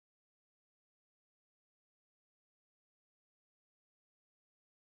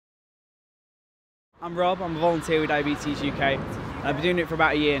I'm Rob, I'm a volunteer with Diabetes UK. I've been doing it for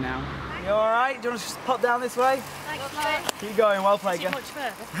about a year now. You alright? Do you want to just pop down this way? Thanks, Keep going, well played. much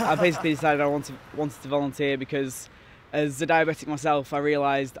further. I basically decided I wanted to volunteer because as a diabetic myself, I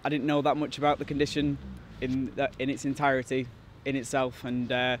realised I didn't know that much about the condition in its entirety, in itself. And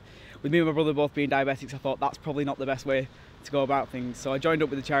with me and my brother both being diabetics, I thought that's probably not the best way to go about things. So I joined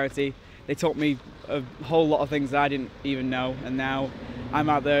up with the charity. They taught me a whole lot of things that I didn't even know, and now I'm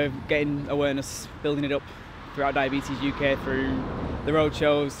out there getting awareness, building it up throughout Diabetes UK, through the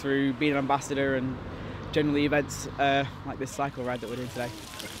Roadshows, through being an ambassador, and generally events like this cycle ride that we're doing today.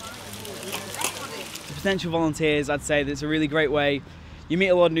 For potential volunteers, I'd say that it's a really great way. You meet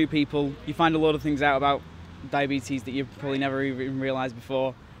a lot of new people, you find a lot of things out about diabetes that you've probably never even realised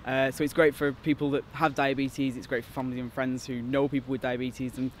before. So it's great for people that have diabetes, it's great for family and friends who know people with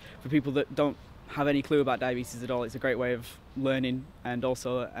diabetes, and for people that don't have any clue about diabetes at all, it's a great way of learning and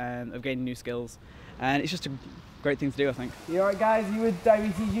also of gaining new skills. And it's just a great thing to do, I think. You alright guys, you with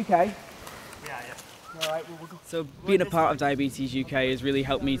Diabetes UK? Yeah. Alright, so being a part of Diabetes UK has really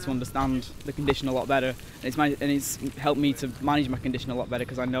helped me to understand the condition a lot better, and it's helped me to manage my condition a lot better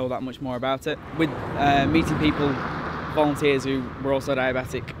because I know that much more about it. With meeting people, volunteers who were also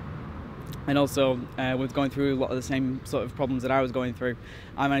diabetic, and also with going through a lot of the same sort of problems that I was going through,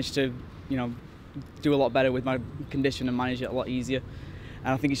 I managed to, do a lot better with my condition and manage it a lot easier.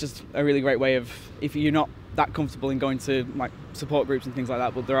 And I think it's just a really great way of, if you're not that comfortable in going to like support groups and things like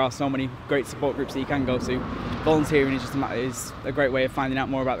that, but there are so many great support groups that you can go to, volunteering is a great way of finding out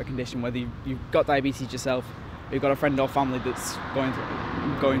more about the condition, whether you've got diabetes yourself, or you've got a friend or family that's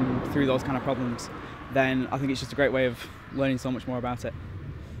going through those kind of problems. Then I think it's just a great way of learning so much more about it.